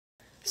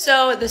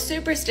So the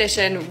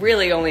superstition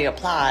really only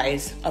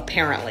applies,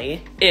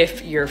 apparently,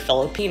 if you're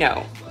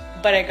Filipino.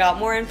 But I got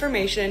more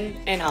information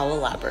and I'll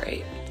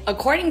elaborate.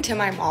 According to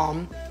my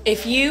mom,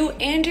 if you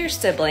and your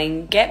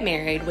sibling get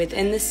married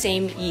within the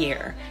same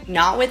year,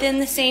 not within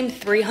the same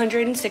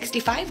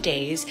 365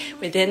 days,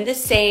 within the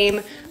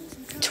same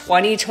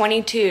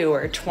 2022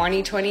 or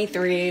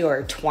 2023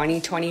 or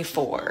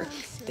 2024,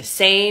 the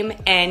same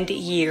end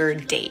year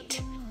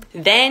date,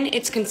 then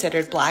it's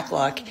considered bad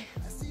luck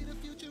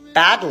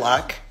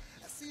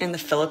in the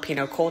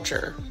Filipino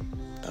culture.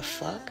 The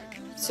fuck?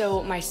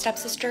 So my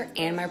stepsister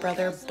and my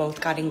brother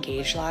both got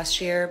engaged last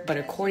year, but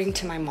according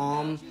to my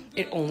mom,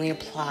 it only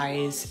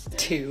applies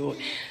to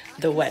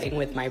the wedding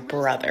with my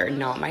brother,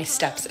 not my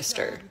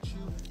stepsister.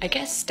 I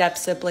guess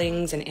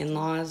step-siblings and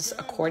in-laws,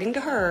 according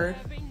to her,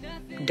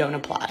 don't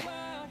apply.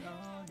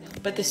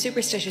 But the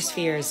superstitious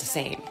fear is the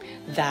same,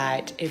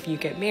 that if you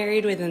get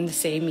married within the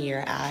same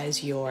year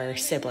as your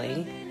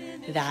sibling,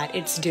 that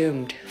it's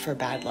doomed for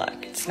bad luck.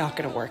 It's not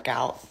gonna work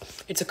out.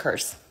 It's a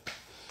curse.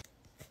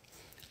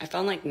 I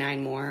found like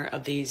 9 more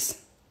of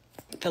these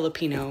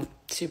Filipino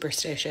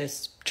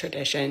superstitious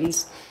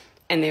traditions,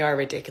 and they are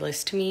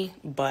ridiculous to me,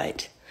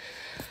 but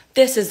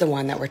this is the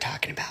one that we're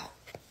talking about.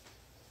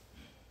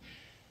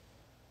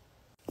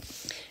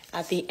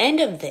 At the end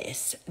of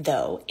this,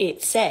 though,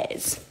 it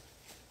says,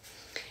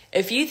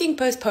 if you think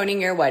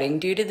postponing your wedding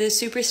due to this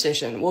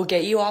superstition will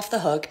get you off the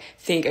hook,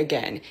 think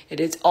again.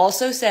 It is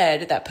also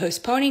said that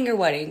postponing your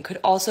wedding could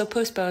also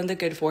postpone the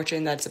good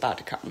fortune that's about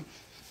to come.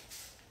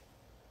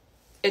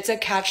 It's a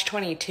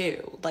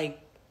catch-22.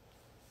 Like,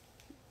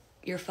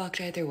 you're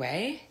fucked either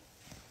way?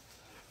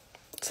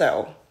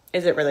 So,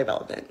 is it really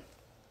relevant?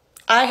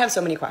 I have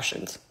so many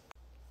questions.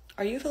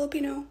 Are you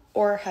Filipino?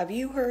 Or have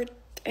you heard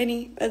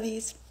any of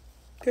these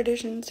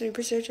traditions,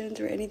 superstitions,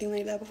 or anything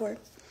like that before?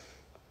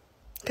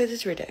 Because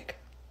it's ridiculous.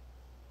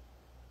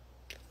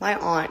 My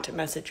aunt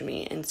messaged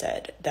me and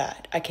said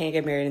that I can't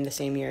get married in the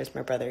same year as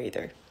my brother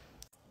either.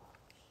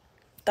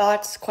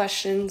 Thoughts,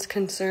 questions,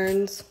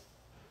 concerns?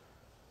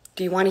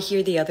 Do you want to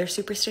hear the other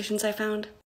superstitions I found?